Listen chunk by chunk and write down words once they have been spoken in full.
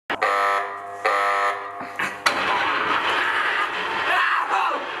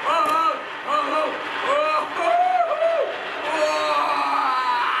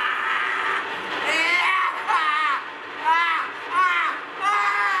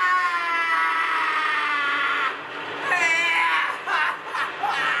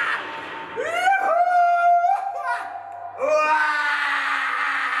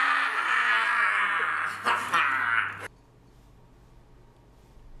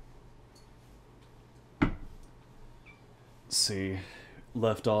See,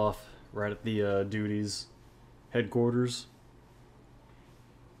 left off right at the duties headquarters.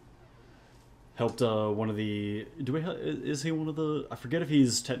 Helped one of the. Is he one of the? I forget if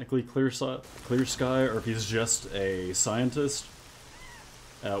he's technically clear sky or if he's just a scientist.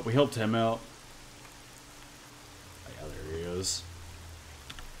 We helped him out. Yeah, there he is.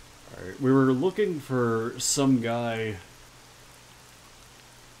 All right, we were looking for some guy.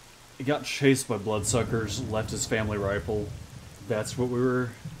 He got chased by bloodsuckers, left his family rifle. That's what we were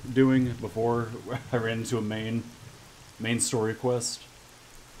doing before I ran into a main story quest.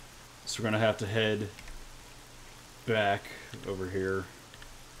 So we're gonna have to head back over here.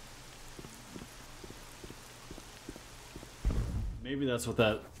 Maybe that's what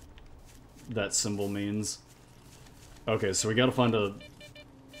that symbol means. Okay, so we gotta find a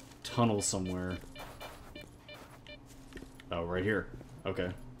tunnel somewhere. Oh, right here. Okay.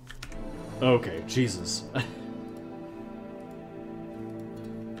 Okay, Jesus.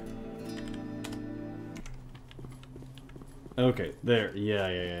 Okay, there.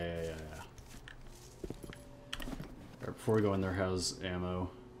 Yeah. Alright, before we go in there, how's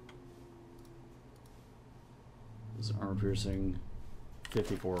ammo? This is armor piercing.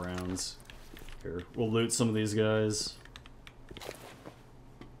 54 rounds. Here, we'll loot some of these guys.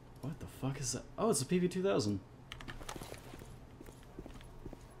 What the fuck is that? Oh, it's a PV-2000.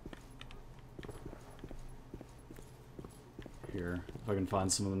 Here, if I can find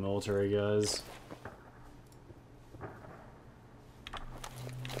some of the military guys.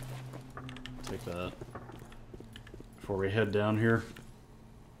 Take that. Before we head down here.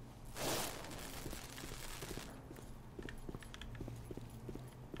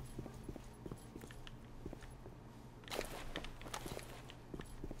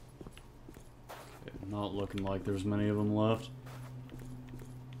 Okay, not looking like there's many of them left.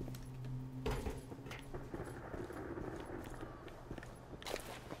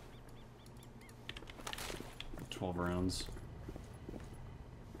 Rounds.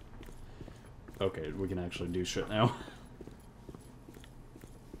 Okay, we can actually do shit now.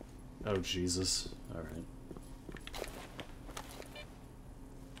 Oh, Jesus. Alright.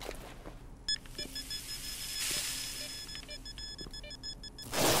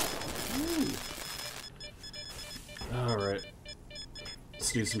 Alright.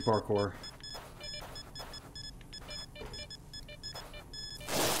 Let's do some parkour.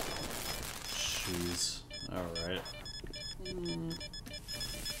 Jeez. Alright.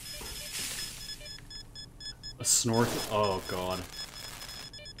 A snork? Oh, God.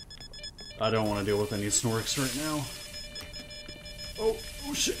 I don't want to deal with any snorks right now. Oh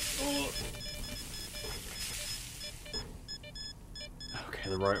shit. Oh.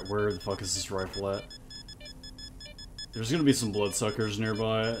 Okay, where the fuck is this rifle at? There's gonna be some bloodsuckers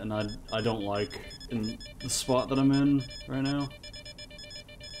nearby, and I don't like in the spot that I'm in right now.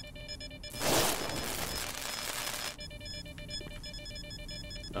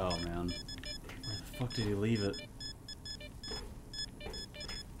 Oh, man. Where the fuck did he leave it?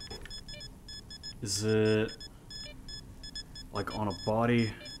 Is it... like on a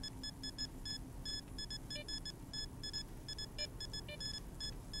body?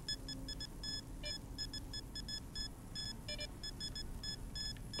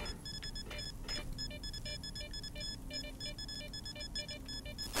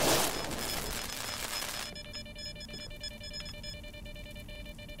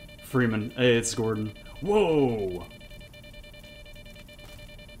 Freeman. Hey, it's Gordon. Whoa!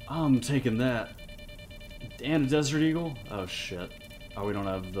 I'm taking that. And a Desert Eagle? Oh, shit. Oh, we don't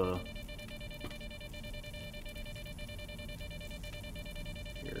have the...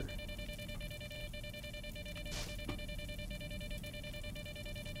 Here.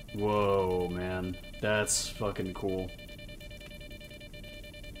 Whoa, man. That's fucking cool.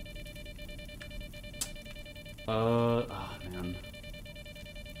 Oh, man.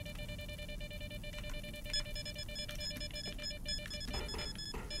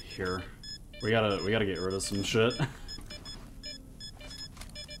 Here. We gotta get rid of some shit.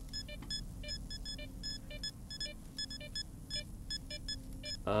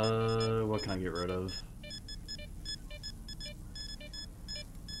 What can I get rid of?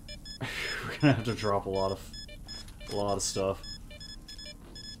 We're gonna have to drop a lot of stuff.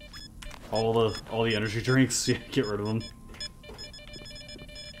 All the energy drinks, yeah, get rid of them.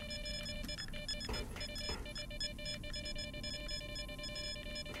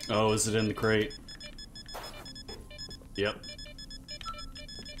 Oh, is it in the crate? Yep.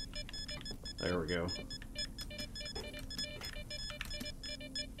 There we go.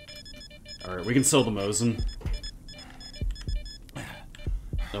 Alright, we can sell the Mosin.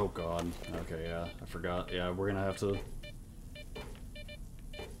 Oh god. Okay, yeah, I forgot. Yeah, we're gonna have to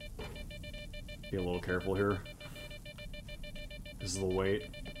Be a little careful here. This is the weight.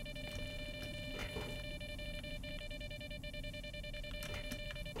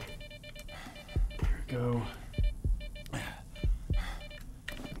 There we go.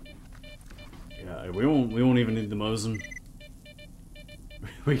 Yeah, we won't even need the Mosin.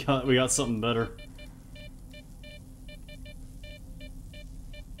 We got something better.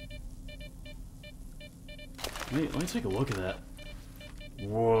 Let me take a look at that.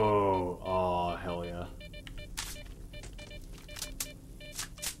 Whoa. Oh, hell yeah.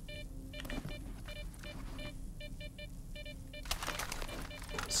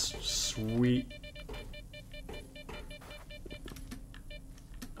 Sweet.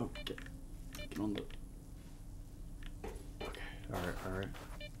 Oh, get on the... Okay, alright.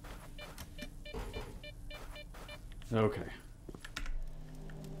 Okay.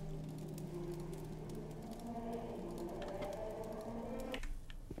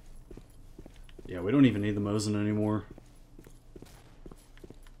 Yeah, we don't even need the Mosin anymore.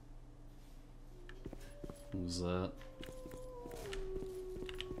 What was that?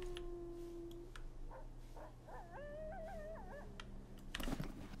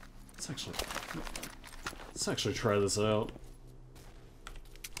 Let's actually try this out.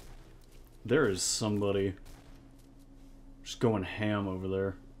 There is somebody just going ham over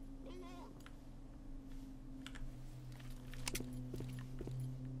there.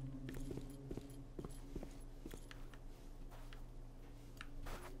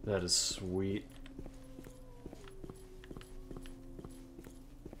 That is sweet.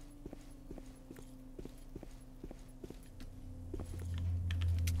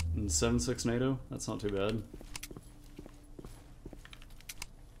 And 7.6 NATO? That's not too bad.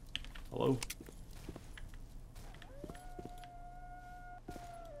 Hello?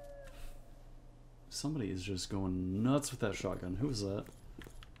 Somebody is just going nuts with that shotgun. Who is that?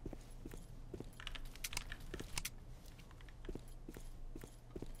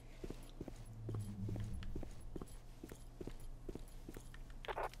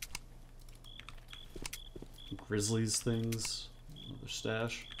 Grizzlies things. Another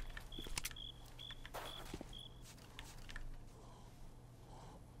stash.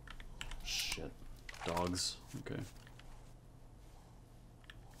 Shit. Dogs. Okay.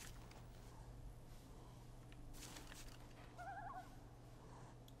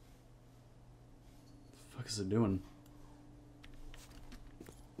 The fuck is it doing?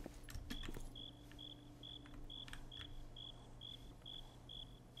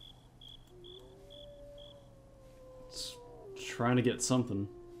 It's trying to get something.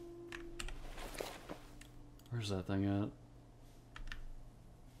 Where's that thing at?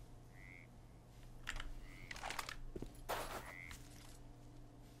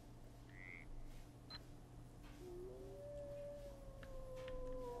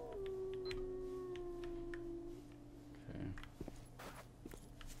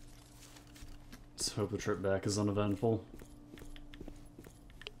 Let's hope the trip back is uneventful.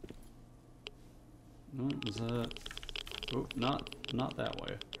 What was that? Oh, not that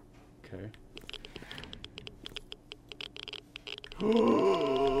way. Okay.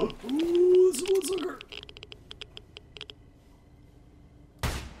 Ooh, it's a bloodsucker!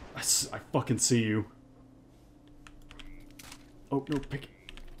 I fucking see you. Oh no! Pick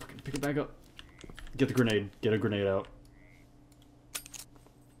it back up. Get the grenade. Get a grenade out.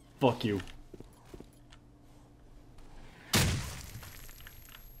 Fuck you.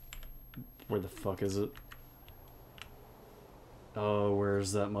 Where the fuck is it? Oh,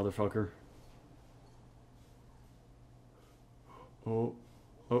 where's that motherfucker? Oh.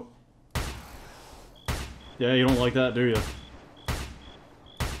 Oh. Yeah, you don't like that, do you?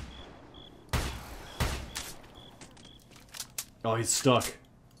 Oh, he's stuck.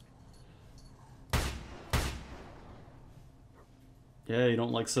 Yeah, you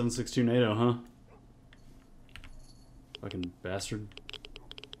don't like 7.62 NATO, huh? Fucking bastard.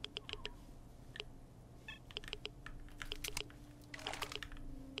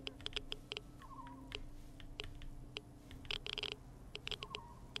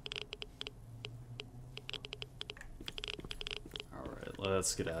 Alright,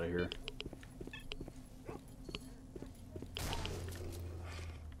 let's get out of here.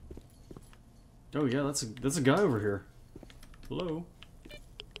 Oh yeah, that's a guy over here. Hello?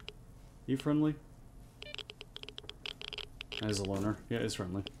 You friendly? He's a loner. Yeah, he's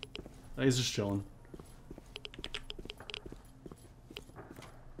friendly. He's just chilling.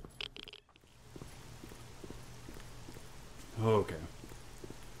 Okay.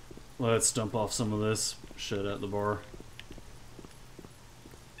 Let's dump off some of this shit at the bar.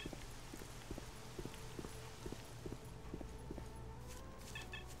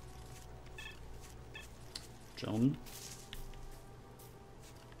 Gentlemen.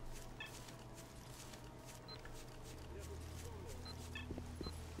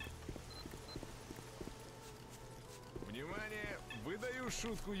 Внимание, выдаю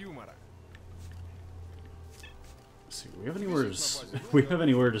шутку юмора. Let's see, we have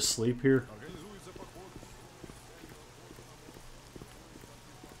anywhere to sleep here? Организуется поход.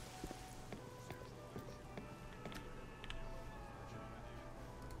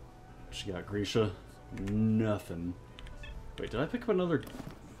 What you got, Grisha? Nothing. Wait, did I pick up another... Did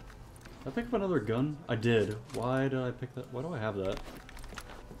I pick up another gun? I did. Why did I pick that? Why do I have that?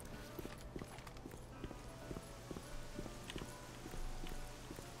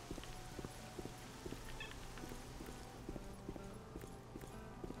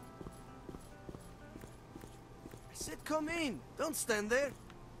 I said come in. Don't stand there.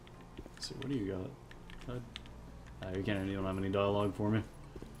 Let's see, what do you got? You don't have any dialogue for me.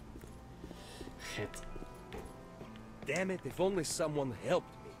 Shit. Damn it, if only someone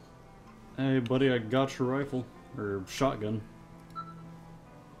helped me. Hey, buddy, I got your rifle. Or shotgun.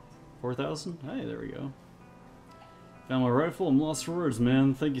 4,000? Hey, there we go. Found my rifle. I'm lost for words,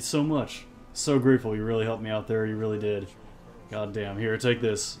 man. Thank you so much. So grateful. You really helped me out there. You really did. God damn. Here, take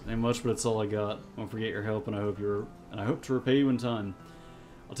this. Ain't much, but it's all I got. Won't forget your help, and I hope to repay you in time.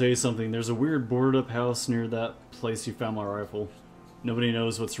 I'll tell you something. There's a weird boarded up house near that place you found my rifle. Nobody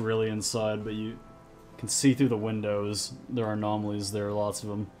knows what's really inside, but you can see through the windows. There are anomalies there, lots of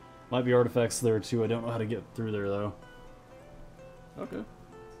them. Might be artifacts there too. I don't know how to get through there though. Okay.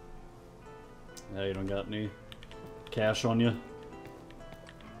 Yeah, you don't got any cash on you.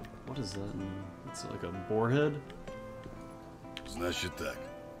 What is that? It's like a boarhead? Значит так.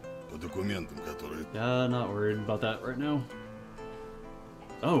 По документам, которые... Yeah, not worried about that right now.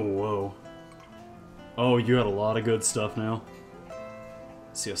 Oh, whoa. Oh, you had a lot of good stuff now.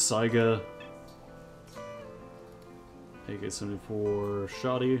 See a Saiga. AK-74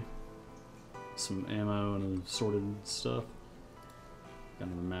 shoddy. Some ammo and assorted stuff. Got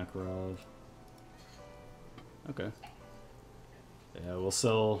another Makarov. Okay. Yeah, we'll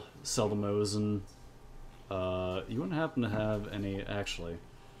sell the Mosin. You wouldn't happen to have any... Actually...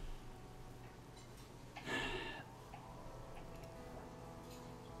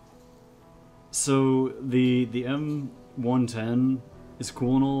 So, the M110 is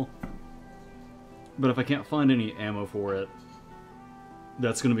cool and all, but if I can't find any ammo for it,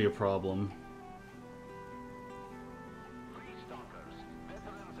 that's gonna be a problem. Free Stalkers,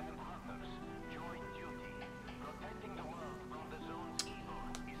 veterans and hunters, join duty. Protecting the world from the zone's evil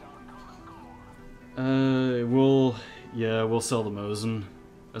is our common goal. We'll sell the Mosin.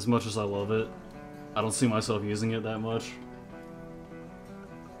 As much as I love it, I don't see myself using it that much.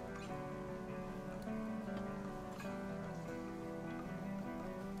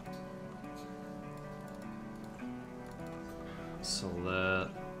 Sell that.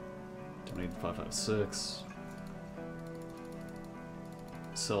 Don't need 5.56.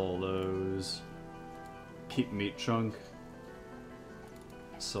 Sell all those. Keep meat chunk.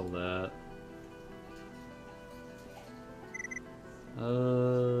 Sell that.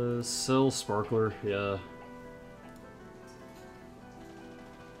 Sell sparkler, yeah.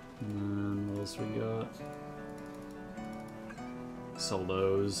 And then what else we got? Sell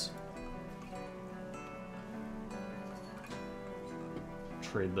those.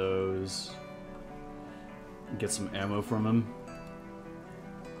 Trade those. Get some ammo from him.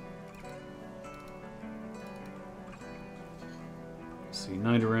 See,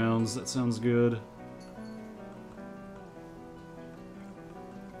 90 rounds, that sounds good.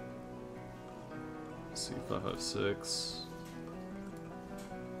 See, 5.56.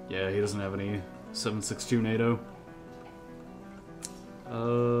 Yeah, he doesn't have any 7.62 NATO.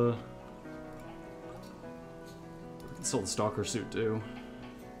 We can sell the Stalker suit too.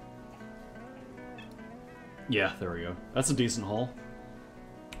 Yeah, there we go. That's a decent haul.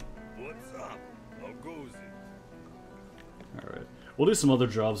 What's up? How goes it? Alright. We'll do some other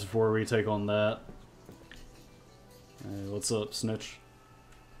jobs before we take on that. Hey, what's up, Snitch?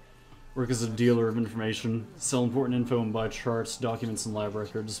 Work as a dealer of information. Sell important info and buy charts, documents, and lab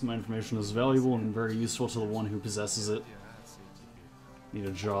records. My information is valuable and very useful to the one who possesses it. Need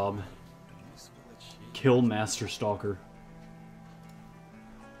a job. Kill Master Stalker.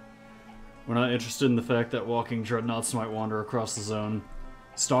 We're not interested in the fact that walking dreadnoughts might wander across the zone.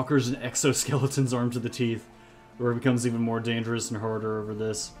 Stalkers and exoskeletons armed to the teeth, where it becomes even more dangerous and harder over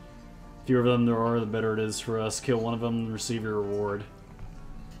this. The fewer of them there are, the better it is for us. Kill one of them and receive your reward.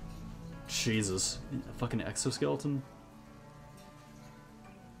 Jesus. A fucking exoskeleton?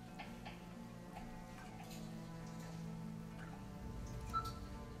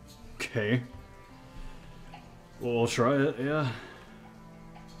 Okay. We'll try it, yeah.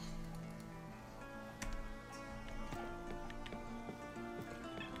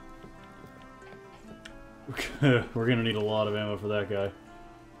 We're gonna need a lot of ammo for that guy.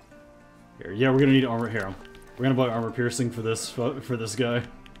 Here, yeah, we're gonna need armor. Here, we're gonna buy armor piercing for this guy.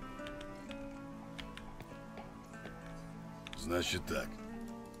 Значит так.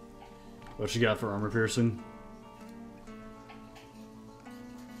 What you got for armor piercing?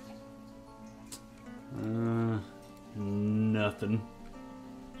 Nothing.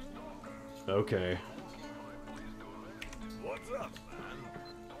 Okay. What's up?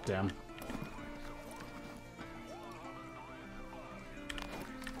 Damn.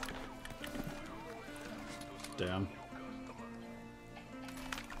 Damn.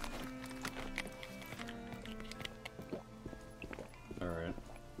 Alright.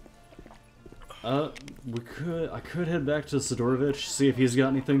 I could head back to Sidorovich, see if he's got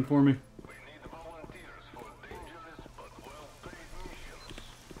anything for me.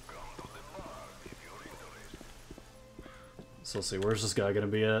 So let's see, where's this guy gonna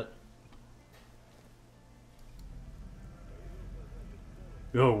be at?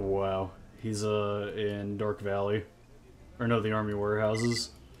 Oh wow. He's in Dark Valley. Or no, the army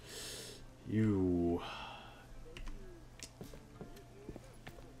warehouses. You.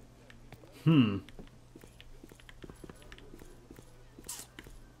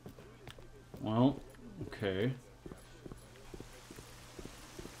 Well, okay.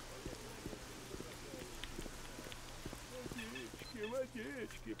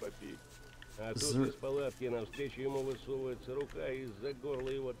 Водички попить. А Is тут there- из палатки навстречу ему высовывается рука из-за горла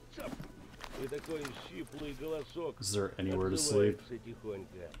его цап. И такой щиплый голосок. Is there anywhere to sleep? Отзывается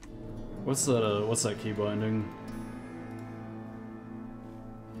тихонько. What's that key binding?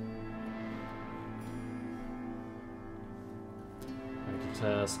 Active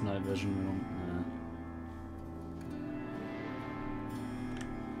task, night vision, we don't, nah.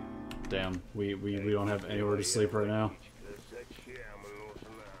 Damn, we don't have anywhere to sleep right now. Зачем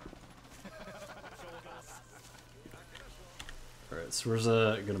нужна? Alright, so where's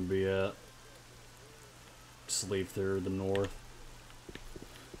that gonna be at? Sleep through the north.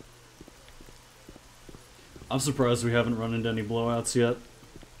 I'm surprised we haven't run into any blowouts yet.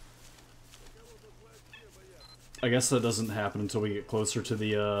 I guess that doesn't happen until we get closer to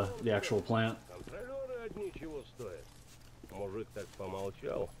the actual plant. Контролеры одни чего стоят. Мужик так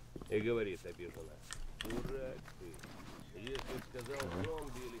помолчал и говорит обиженно. Дурак ты. Если б сказал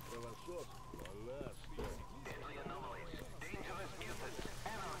зомби или кровосос, на нас то.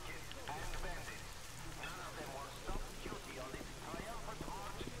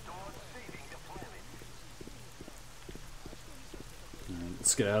 Alright,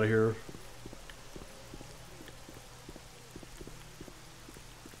 let's get out of here.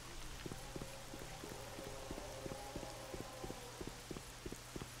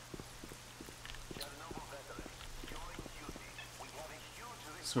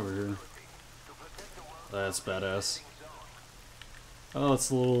 It's over here. That's badass. Oh, it's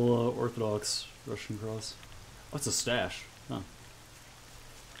a little Orthodox Russian cross. Oh, it's a stash. Huh.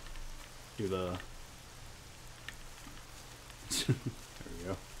 Do the... there we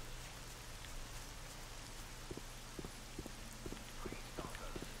go.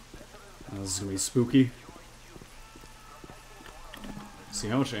 This is gonna be spooky. See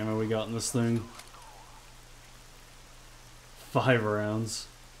how much ammo we got in this thing? 5 rounds.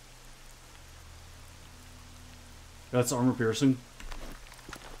 That's armor piercing.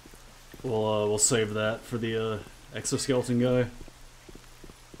 We'll save that for the exoskeleton guy.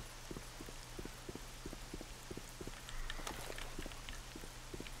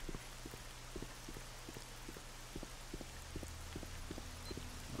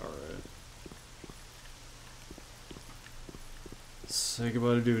 Alright. Say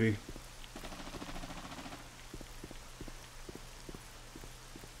goodbye to duty.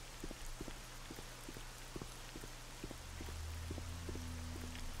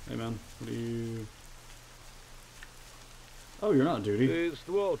 Hey man, what do you... Oh, you're not on duty. Ты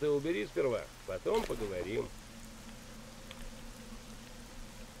ствол-то убери сперва, потом поговорим.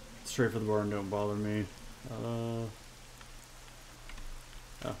 Straight for the bar and don't bother me. Oh,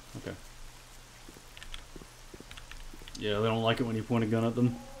 okay. Yeah, they don't like it when you point a gun at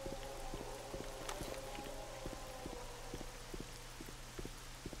them.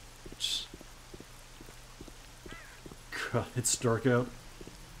 God, it's dark out.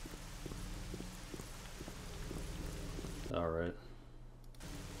 Alright.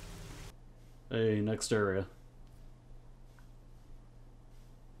 Hey, next area.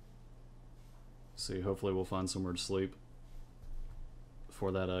 See, hopefully we'll find somewhere to sleep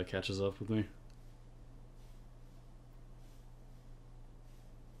before that catches up with me.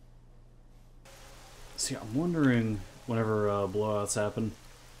 See, I'm wondering whenever blowouts happen.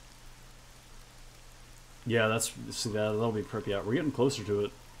 Yeah, that'll be Pripyat. We're getting closer to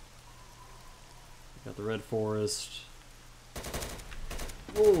it. Got the red forest.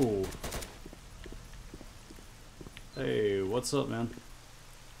 Whoa! Hey, what's up, man?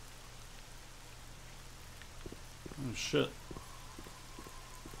 Oh shit!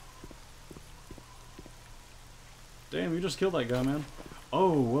 Damn, you just killed that guy, man.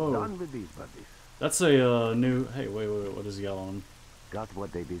 Oh, whoa! Done with these buddies. That's a new. Hey, wait, what does he got on him? Got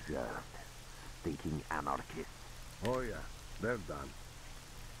what they deserved. Stinking anarchists. Oh yeah, they're done.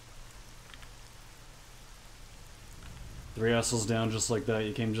 3 assholes down just like that.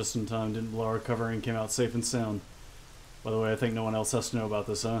 You came just in time, didn't blow our cover, and came out safe and sound. By the way, I think no one else has to know about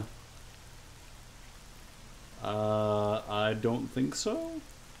this, huh? I don't think so.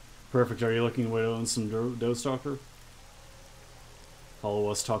 Perfect. Are you looking to own some dough Stalker?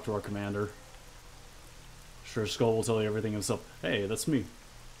 Follow us, talk to our commander. Sure, Skull will tell you everything himself. Hey, that's me.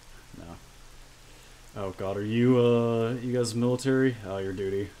 No. Oh god, are you, you guys military? Oh, your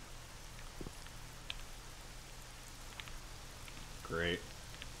duty. Great.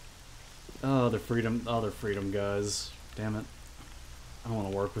 Oh, they're freedom guys. Damn it. I don't want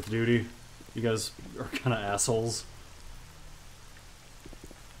to work with duty. You guys are kind of assholes.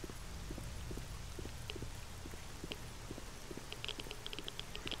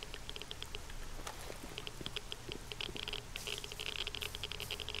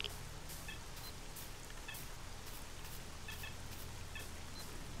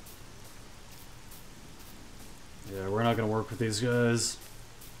 Yeah, we're not gonna work with these guys.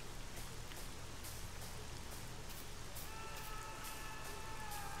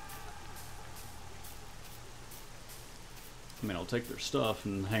 I mean, I'll take their stuff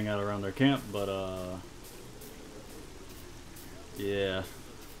and hang out around their camp, but, yeah.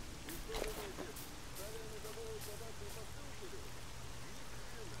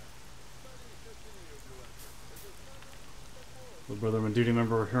 Well, brother, I'm a duty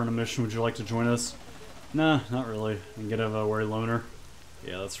member. We're here on a mission. Would you like to join us? Nah, not really. I'm gonna have a worry loner.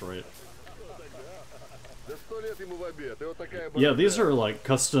 Yeah, that's right. Yeah, these are like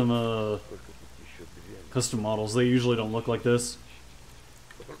custom models. They usually don't look like this.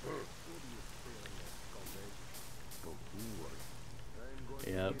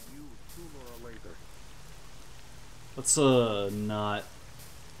 Yeah. Let's not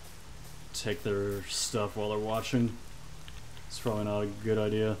take their stuff while they're watching. It's probably not a good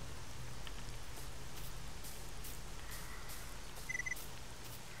idea.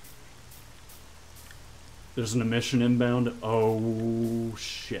 There's an emission inbound. Oh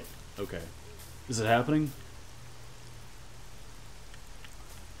shit. Okay. Is it happening?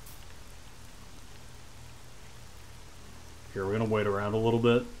 Here, we're gonna wait around a little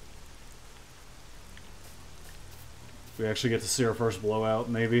bit. We actually get to see our first blowout,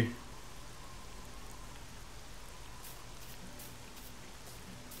 maybe.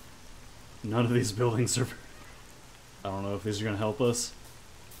 None of these buildings are... I don't know if these are gonna help us.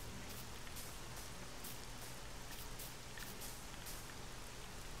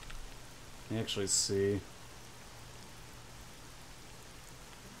 Let me actually see.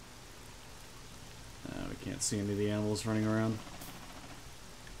 We can't see any of the animals running around.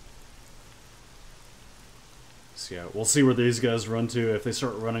 So yeah, we'll see where these guys run to. If they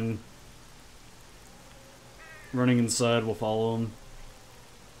start running inside, we'll follow them.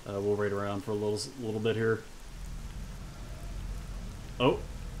 We'll raid around for a little bit here. Oh.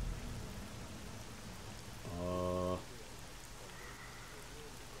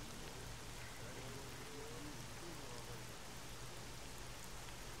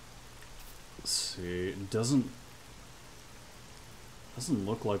 Let's see. It doesn't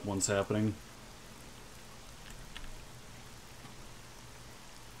look like one's happening.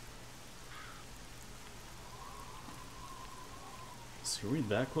 Are we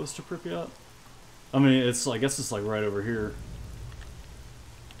that close to Pripyat? I mean, I guess it's like right over here.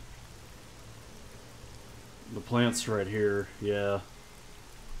 The plant's right here, yeah.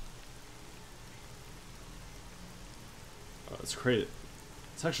 Oh, it's crazy.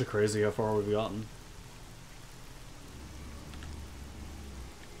 It's actually crazy how far we've gotten.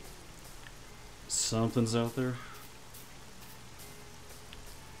 Something's out there.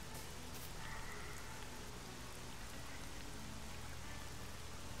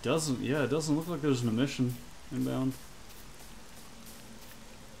 Yeah, it doesn't look like there's an emission inbound.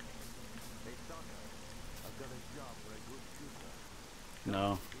 Hey, Stalker, I've got a job for a good shooter.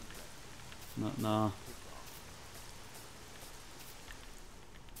 No. Nah.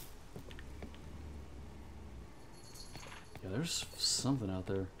 Yeah, there's something out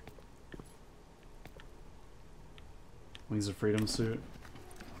there. Wings of Freedom suit.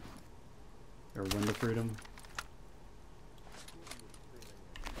 Or Wind of Freedom.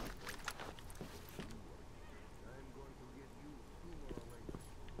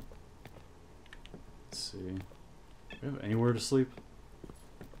 Let's see. Do we have anywhere to sleep?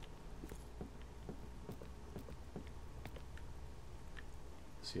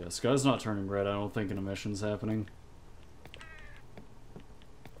 So yeah, sky's not turning red, I don't think an emission's happening.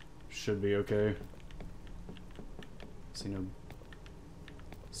 Should be okay. See no.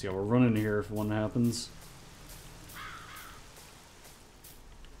 See how we're running here if one happens.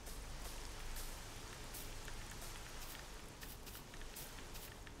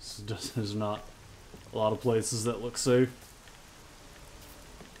 There's not a lot of places that look safe.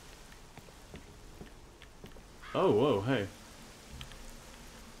 Oh, whoa, hey.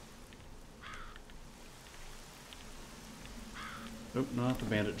 Nope, not the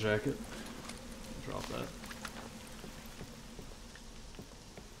bandit jacket. Drop that.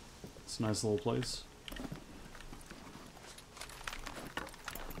 It's a nice little place.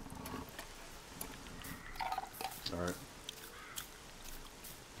 Alright.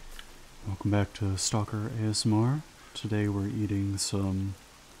 Welcome back to Stalker ASMR. Today we're eating some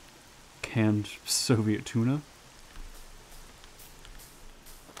canned Soviet tuna.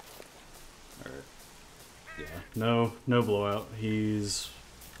 Alright. Yeah, no blowout. He's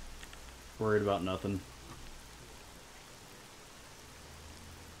worried about nothing.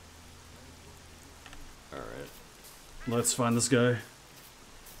 Alright. Let's find this guy.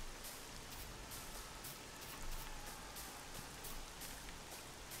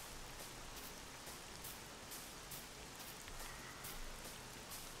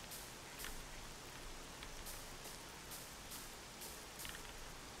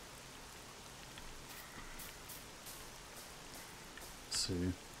 Let's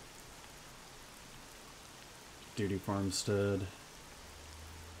see. Duty Farmstead.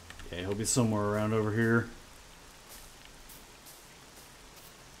 Yeah, he'll be somewhere around over here.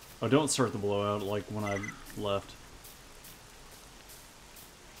 Oh, don't start the blowout like when I left.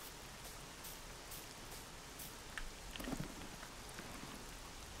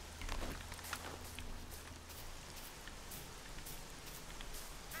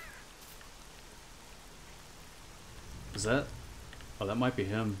 Is that? Oh, that might be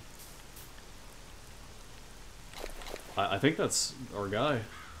him. I think that's our guy.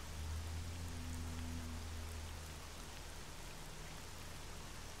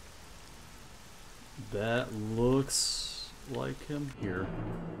 That looks like him here.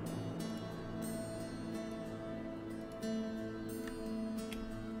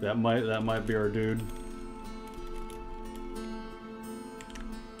 That might be our dude.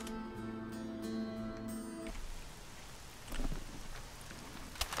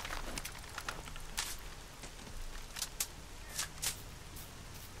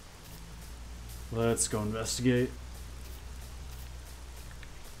 Let's go investigate.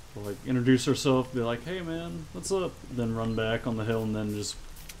 We'll, like, introduce ourselves, be like, hey man, what's up? Then run back on the hill and then just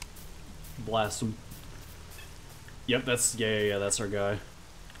blast him. Yep, that's, yeah, that's our guy.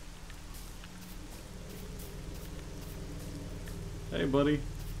 Hey buddy,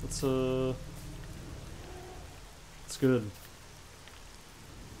 what's good?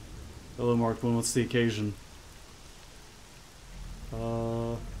 Hello Mark One, what's the occasion?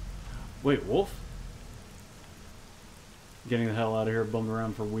 Wait, Wolf? Getting the hell out of here, bummed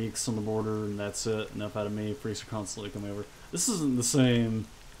around for weeks on the border, and that's it. Enough out of me. Freaks are constantly coming over. This isn't the same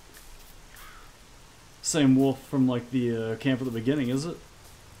Wolf from like the camp at the beginning, is it?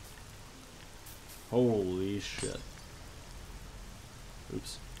 Holy shit.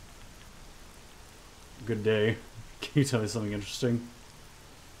 Oops. Good day. Can you tell me something interesting?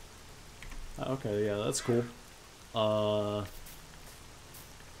 Okay, yeah, that's cool.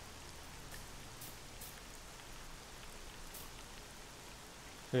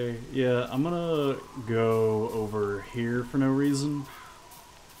 Hey, yeah, I'm gonna go over here for no reason.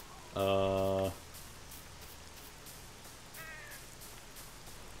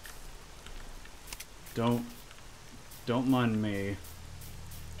 Don't mind me.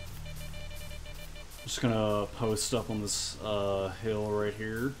 Just gonna post up on this hill right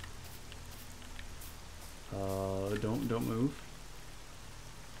here. Don't move.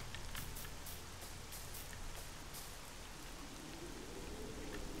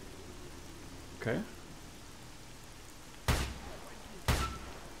 Okay.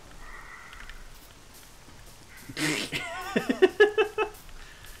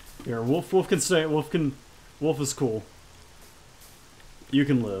 Here, Wolf can stay. Wolf is cool. You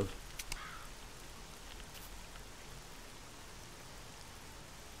can live.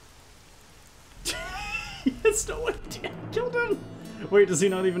 It's no idea. Wait, does he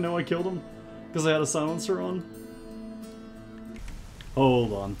not even know I killed him? Because I had a silencer on?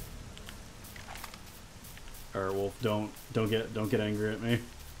 Hold on. Alright, Wolf, don't get angry at me.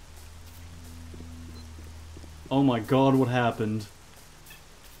 Oh my god, what happened?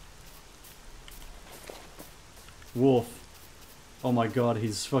 Wolf. Oh my god,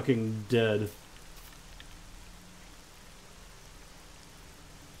 he's fucking dead.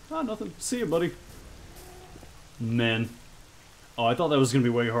 Ah, nothing. See you, buddy. Man. Oh, I thought that was gonna be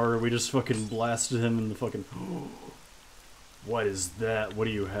way harder. We just fucking blasted him in the fucking... What is that? What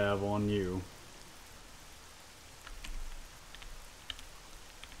do you have on you?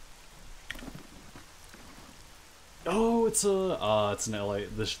 Oh, it's a... it's an LA...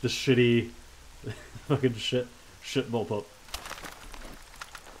 The shitty... fucking shit bullpup.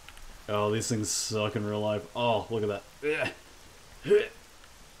 Oh, these things suck in real life. Oh, look at that.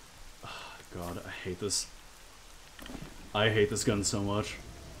 Oh, God, I hate this. I hate this gun so much.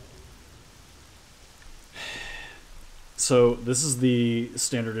 So, this is the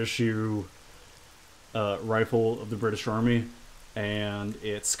standard issue rifle of the British Army, and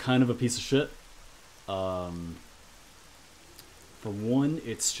it's kind of a piece of shit. For one,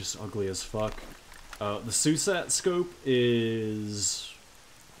 it's just ugly as fuck. The SUSAT scope is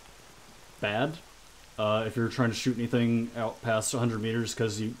bad if you're trying to shoot anything out past 100 meters,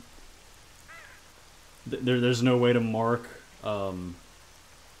 because you there's no way to mark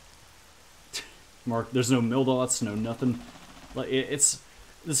there's no mil dots, no nothing. Like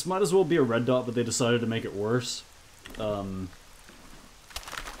this might as well be a red dot, but they decided to make it worse.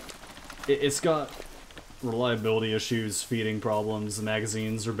 It's got reliability issues, feeding problems, the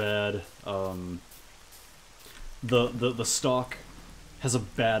magazines are bad. The stock has a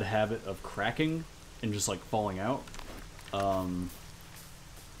bad habit of cracking and just like falling out.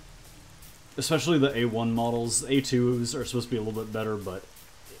 Especially the A1 models. A2s are supposed to be a little bit better, but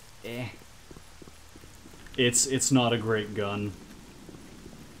it's not a great gun.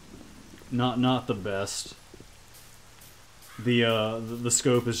 Not the best. The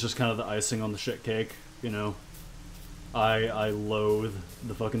scope is just kind of the icing on the shit cake, you know. I loathe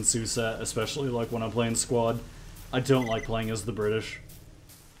the fucking SUSAT, especially like when I'm playing squad. I don't like playing as the British.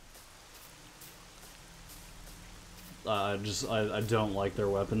 I don't like their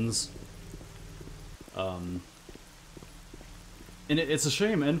weapons. And it's a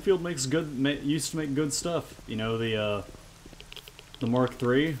shame. Enfield used to make good stuff. You know, the Mark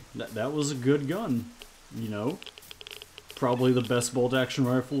III, that was a good gun. You know, probably the best bolt action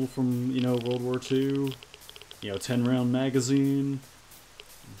rifle from, you know, World War II. You know, 10-round magazine.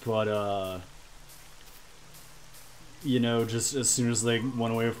 But you know, just as soon as they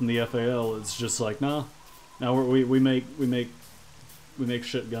went away from the FAL, it's just like, nah. Now we make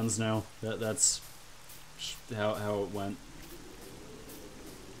shit guns now. That's how it went,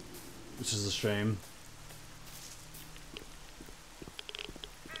 which is a shame.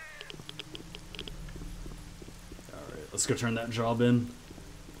 All right, let's go turn that job in.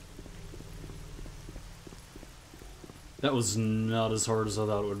 That was not as hard as I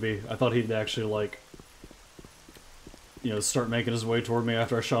thought it would be. I thought he'd actually, like, you know, start making his way toward me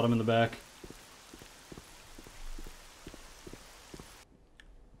after I shot him in the back.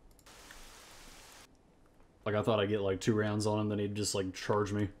 Like, I thought I'd get, like, 2 rounds on him, then he'd just, like,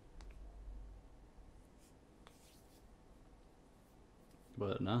 charge me.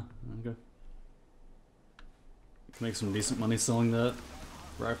 But, nah, okay. Can make some decent money selling that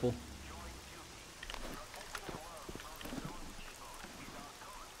rifle.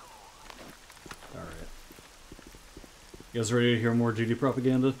 Alright. You guys ready to hear more duty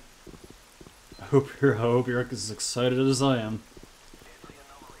propaganda? I hope you're as excited as I am.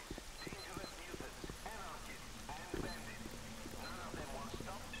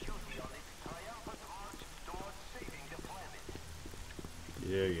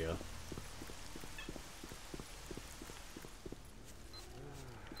 Yeah.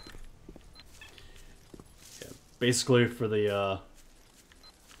 Basically, for the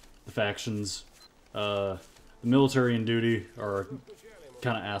factions, the military and duty are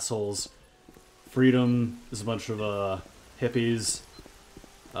kind of assholes. Freedom is a bunch of hippies.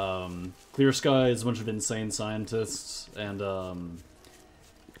 Clear Sky is a bunch of insane scientists, and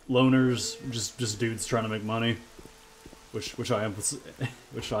loners, just dudes trying to make money. Which I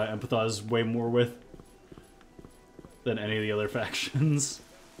empathize way more with than any of the other factions.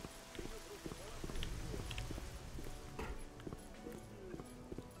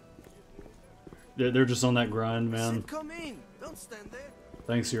 They're just on that grind, man. Come in. Don't stand there.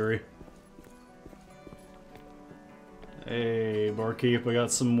 Thanks, Yuri. Hey, barkeep, I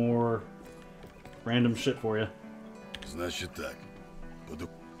got some more random shit for you. Значит так. Поду-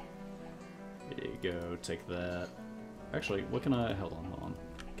 There you go, take that. Actually, what can I... Hold on.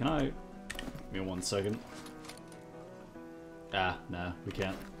 Can I... Give me 1 second. Ah, nah, we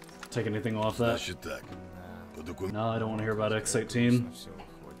can't take anything off that. Значит так. По документам No, I don't want to hear about X18. Let's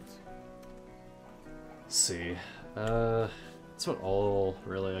see. That's what all,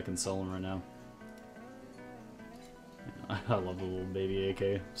 really, I can sell them right now. I love the little baby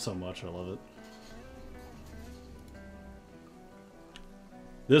AK so much, I love it.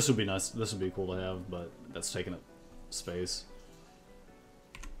 This would be nice, this would be cool to have, but that's taking up space.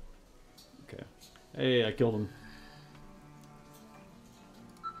 Okay. Hey, I killed him.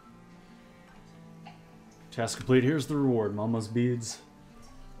 Task complete, here's the reward, Mama's beads.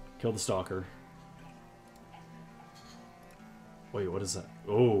 Kill the Stalker. Wait, what is that?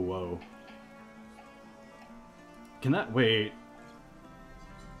 Oh, whoa. Can that... Wait.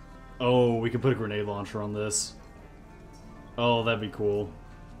 Oh, we can put a grenade launcher on this. Oh, that'd be cool.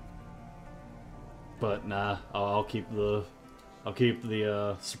 But nah, I'll keep the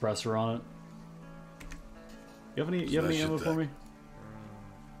suppressor on it. You have any ammo for me?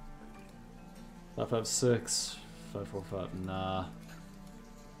 5.56, 5.45. Nah.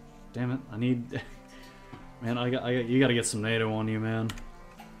 Damn it! I need. Man, you gotta get some NATO on you, man.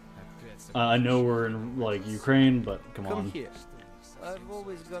 I know we're in like Ukraine, but come on. Come here. I've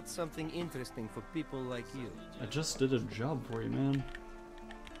always got something interesting for people like you. I just did a job for you, man.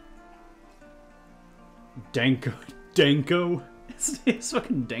 Danko. It's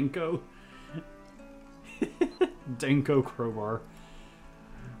fucking Danko. Danko crowbar.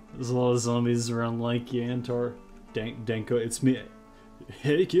 There's a lot of zombies around Lake Yantar. Danko, it's me.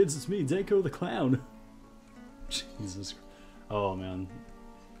 Hey kids, it's me, Danko the clown. Jesus. Oh man.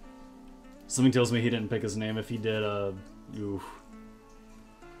 Something tells me he didn't pick his name. If he did, oof.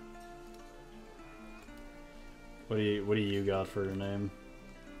 What do you got for your name?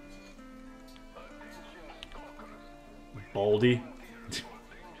 Baldy.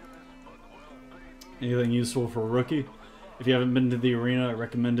 Anything useful for a rookie? If you haven't been to the arena, I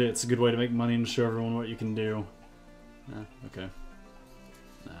recommend it. It's a good way to make money and show everyone what you can do. Okay.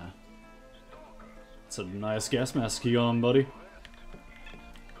 Nah. It's a nice gas mask you on, buddy.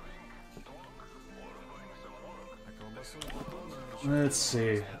 Let's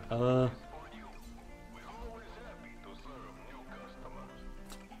see.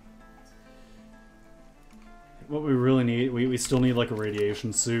 What we really need, we still need like a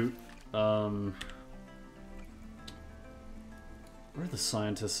radiation suit. Where are the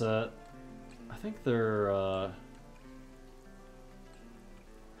scientists at? I think they're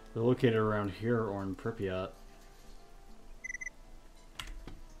located around here or in Pripyat.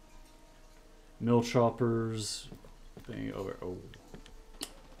 Mill choppers. Being over. Oh.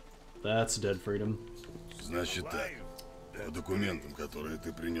 That's dead freedom. Значит так. По документам, которые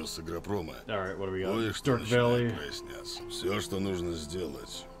ты принес с Агропрома, Alright, what do we got? кое-что Dark Valley. начинает проясняться. Все, что нужно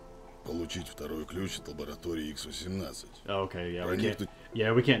сделать, получить второй ключ от лаборатории X-18. Oh, okay, yeah, Проникнуть...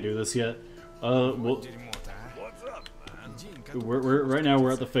 we can't do this yet. Well, we're right now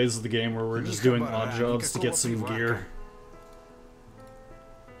we're at the phase of the game where we're just doing odd jobs to get some gear.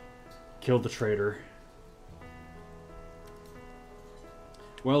 Killed the traitor.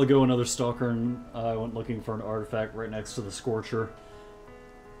 A while ago, another Stalker and I went looking for an artifact right next to the Scorcher.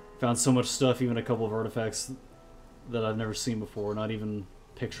 Found so much stuff, even a couple of artifacts that I've never seen before, not even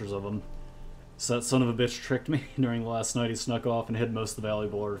pictures of them. So that son of a bitch tricked me. During the last night, he snuck off and hid most of the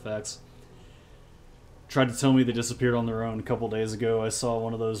valuable artifacts. Tried to tell me they disappeared on their own. A couple days ago, I saw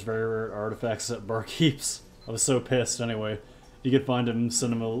one of those very rare artifacts at Barkeep's. I was so pissed. Anyway, if you could find him,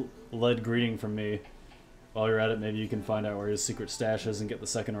 send him a lead greeting from me. While you're at it, maybe you can find out where his secret stash is and get the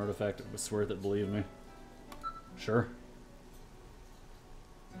second artifact. It's worth it, believe me. Sure.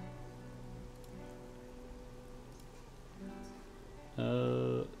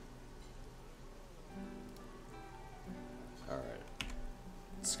 Alright.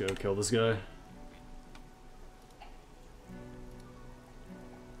 Let's go kill this guy.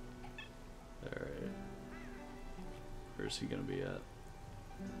 Alright. Where's he gonna be at?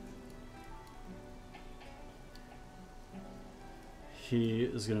 He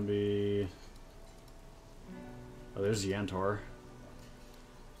is gonna be... Oh, there's Yantar.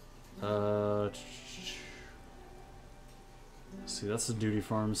 See, that's the duty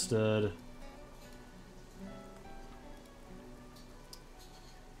farmstead.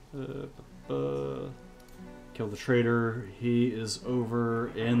 Kill the trader. He is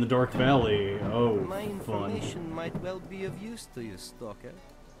over in the Dark Valley. Oh, My fun. information might well be of use to you, Stalker.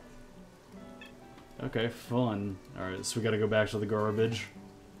 Okay, fun. Alright, so we gotta go back to the garbage.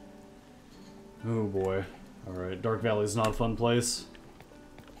 Oh boy. Alright, Dark Valley's not a fun place.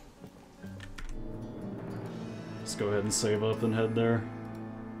 Let's go ahead and save up and head there.